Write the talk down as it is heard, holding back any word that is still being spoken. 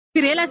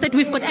We realized that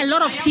we've got a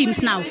lot of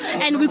teams now,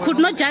 and we could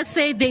not just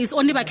say there is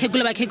only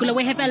Bakegula.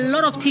 We have a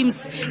lot of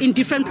teams in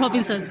different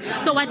provinces.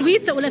 So what we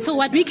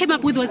came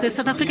up with was the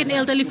South African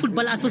Elderly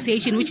Football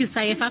Association, which is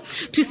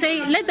SAEFA, to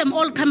say let them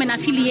all come and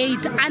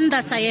affiliate under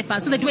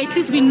SAEFA, so that at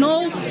least we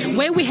know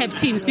where we have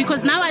teams.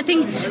 Because now I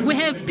think we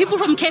have people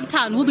from Cape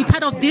Town who will be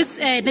part of this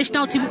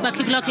national team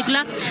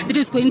Bakegula that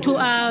is going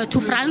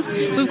to France.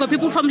 We've got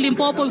people from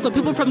Limpopo, we've got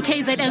people from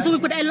KZ, and so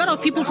we've got a lot of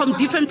people from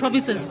different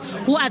provinces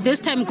who are this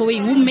time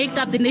going, who make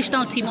up the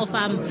national team of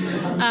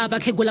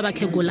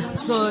Bakegula.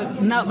 So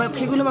now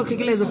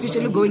Bakegula is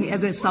officially going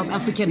as a South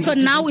African. So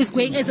now it's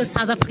going as a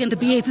South African.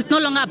 Yes, it's no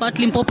longer about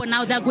Limpopo.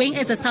 Now they're going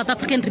as a South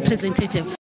African representative.